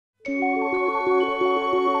Hi,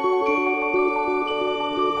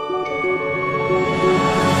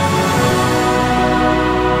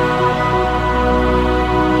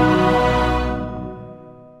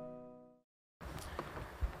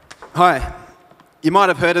 you might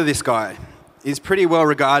have heard of this guy. He's pretty well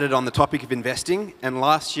regarded on the topic of investing, and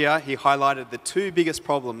last year he highlighted the two biggest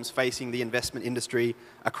problems facing the investment industry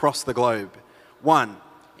across the globe. One,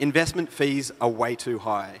 investment fees are way too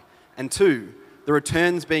high. And two, the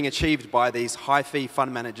returns being achieved by these high-fee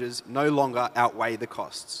fund managers no longer outweigh the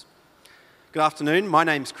costs. Good afternoon, my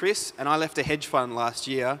name's Chris, and I left a hedge fund last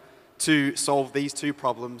year to solve these two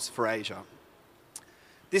problems for Asia.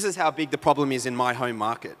 This is how big the problem is in my home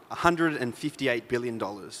market, $158 billion.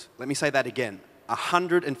 Let me say that again,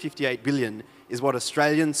 $158 billion is what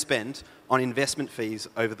Australians spent on investment fees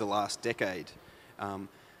over the last decade.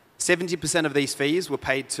 70% of these fees were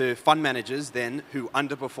paid to fund managers then who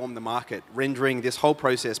underperformed the market, rendering this whole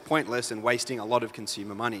process pointless and wasting a lot of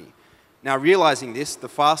consumer money. Now, realising this, the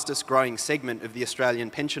fastest growing segment of the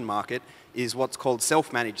Australian pension market is what's called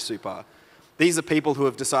self-managed super. These are people who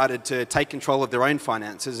have decided to take control of their own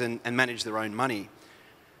finances and manage their own money.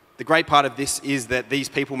 The great part of this is that these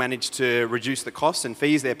people manage to reduce the costs and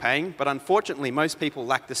fees they're paying, but unfortunately most people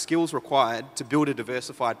lack the skills required to build a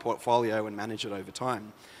diversified portfolio and manage it over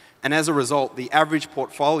time. And as a result, the average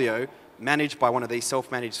portfolio managed by one of these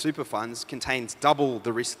self-managed super funds contains double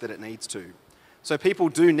the risk that it needs to. So people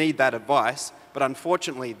do need that advice, but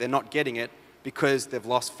unfortunately they're not getting it because they've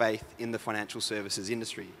lost faith in the financial services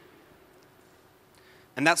industry.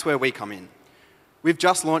 And that's where we come in. We've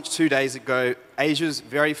just launched 2 days ago Asia's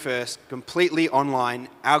very first completely online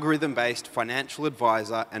algorithm-based financial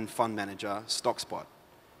advisor and fund manager, Stockspot.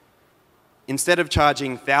 Instead of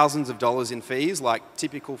charging thousands of dollars in fees like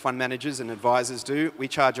typical fund managers and advisors do, we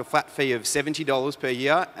charge a flat fee of $70 per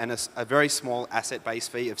year and a very small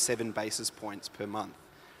asset-based fee of 7 basis points per month.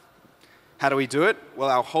 How do we do it? Well,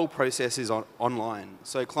 our whole process is online.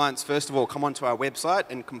 So clients, first of all, come onto our website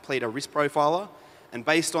and complete a risk profiler. And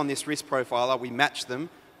based on this risk profiler, we match them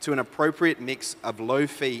to an appropriate mix of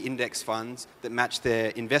low-fee index funds that match their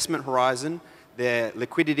investment horizon, their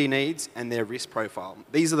liquidity needs, and their risk profile.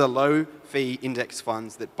 These are the low-fee index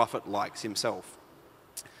funds that Buffett likes himself.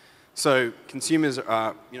 So consumers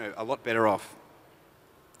are, a lot better off.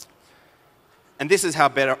 And this is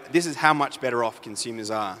how much better off consumers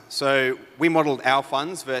are. So we modelled our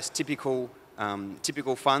funds versus typical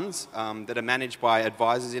funds that are managed by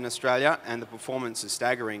advisors in Australia, and the performance is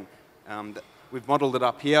staggering. We've modelled it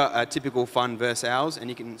up here, a typical fund versus ours, and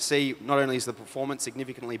you can see not only is the performance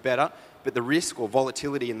significantly better, but the risk or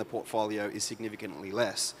volatility in the portfolio is significantly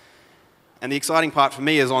less. And the exciting part for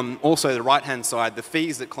me is on also the right-hand side, the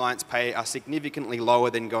fees that clients pay are significantly lower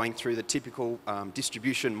than going through the typical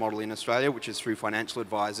distribution model in Australia, which is through financial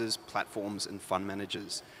advisors, platforms, and fund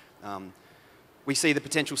managers. We see the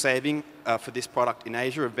potential saving for this product in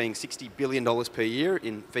Asia of being $60 billion per year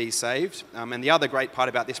in fees saved. And the other great part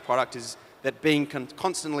about this product is that being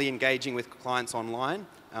constantly engaging with clients online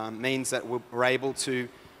means that we're able to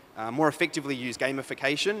more effectively use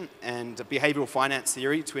gamification and behavioural finance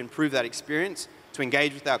theory to improve that experience, to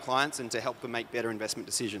engage with our clients and to help them make better investment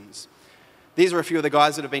decisions. These are a few of the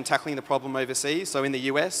guys that have been tackling the problem overseas. So in the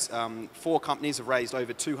US, 4 companies have raised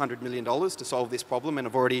over $200 million to solve this problem and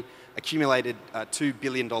have already accumulated $2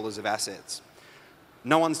 billion of assets.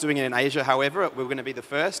 No one's doing it in Asia, however. We're going to be the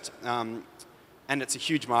first, and it's a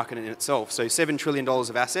huge market in itself. So $7 trillion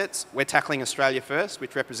of assets. We're tackling Australia first,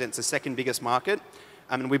 which represents the second biggest market.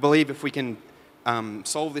 And we believe if we can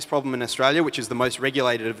solve this problem in Australia, which is the most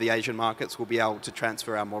regulated of the Asian markets, we'll be able to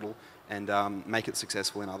transfer our model and make it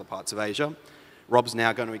successful in other parts of Asia. Rob's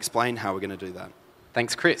now going to explain how we're going to do that.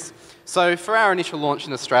 Thanks, Chris. So for our initial launch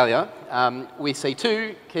in Australia, we see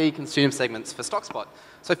 2 key consumer segments for Stockspot.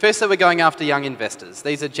 So firstly, we're going after young investors.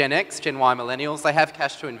 These are Gen X, Gen Y millennials. They have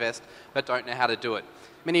cash to invest, but don't know how to do it.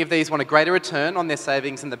 Many of these want a greater return on their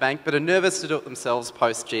savings in the bank, but are nervous to do it themselves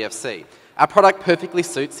post-GFC. Our product perfectly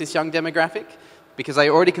suits this young demographic because they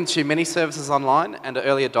already consume many services online and are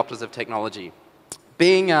early adopters of technology.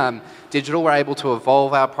 Being digital, we're able to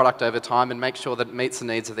evolve our product over time and make sure that it meets the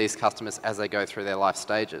needs of these customers as they go through their life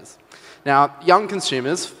stages. Now, young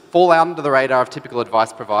consumers fall out under the radar of typical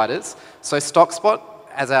advice providers, so Stockspot,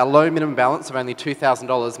 as our low minimum balance of only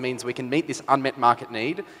 $2,000, means we can meet this unmet market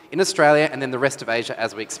need in Australia and then the rest of Asia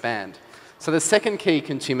as we expand. So the second key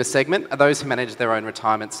consumer segment are those who manage their own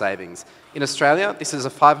retirement savings. In Australia, this is a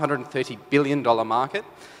 $530 billion market.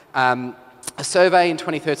 A survey in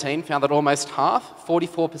 2013 found that almost half,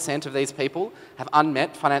 44% of these people, have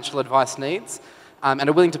unmet financial advice needs and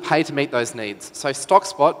are willing to pay to meet those needs. So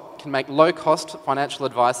Stockspot can make low-cost financial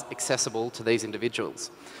advice accessible to these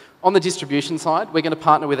individuals. On the distribution side, we're going to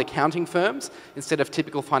partner with accounting firms instead of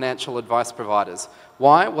typical financial advice providers.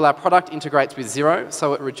 Why? Well, our product integrates with Xero,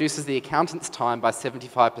 so it reduces the accountant's time by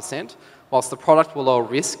 75%, whilst the product will lower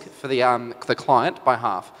risk for the client by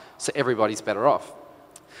half, so everybody's better off.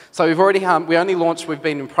 So we've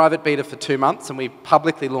been in private beta for 2 months, and we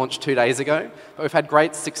publicly launched 2 days ago, but we've had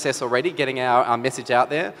great success already getting our message out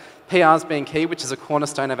there. PR's been key, which is a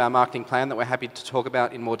cornerstone of our marketing plan that we're happy to talk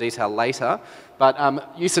about in more detail later. But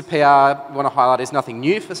use of PR, we want to highlight, is nothing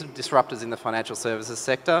new for disruptors in the financial services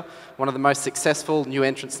sector. One of the most successful new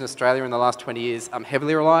entrants in Australia in the last 20 years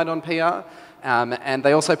heavily relied on PR, and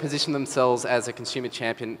they also position themselves as a consumer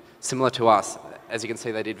champion similar to us. As you can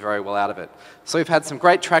see, they did very well out of it. So we've had some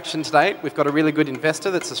great traction today. We've got a really good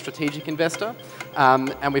investor that's a strategic investor,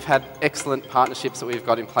 and we've had excellent partnerships that we've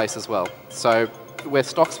got in place as well. So we're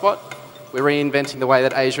Stockspot. We're reinventing the way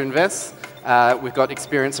that Asia invests. We've got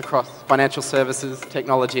experience across financial services,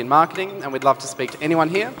 technology and marketing, and we'd love to speak to anyone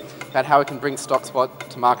here about how we can bring Stockspot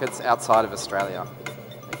to markets outside of Australia.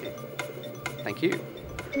 Thank you.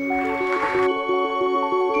 Thank you.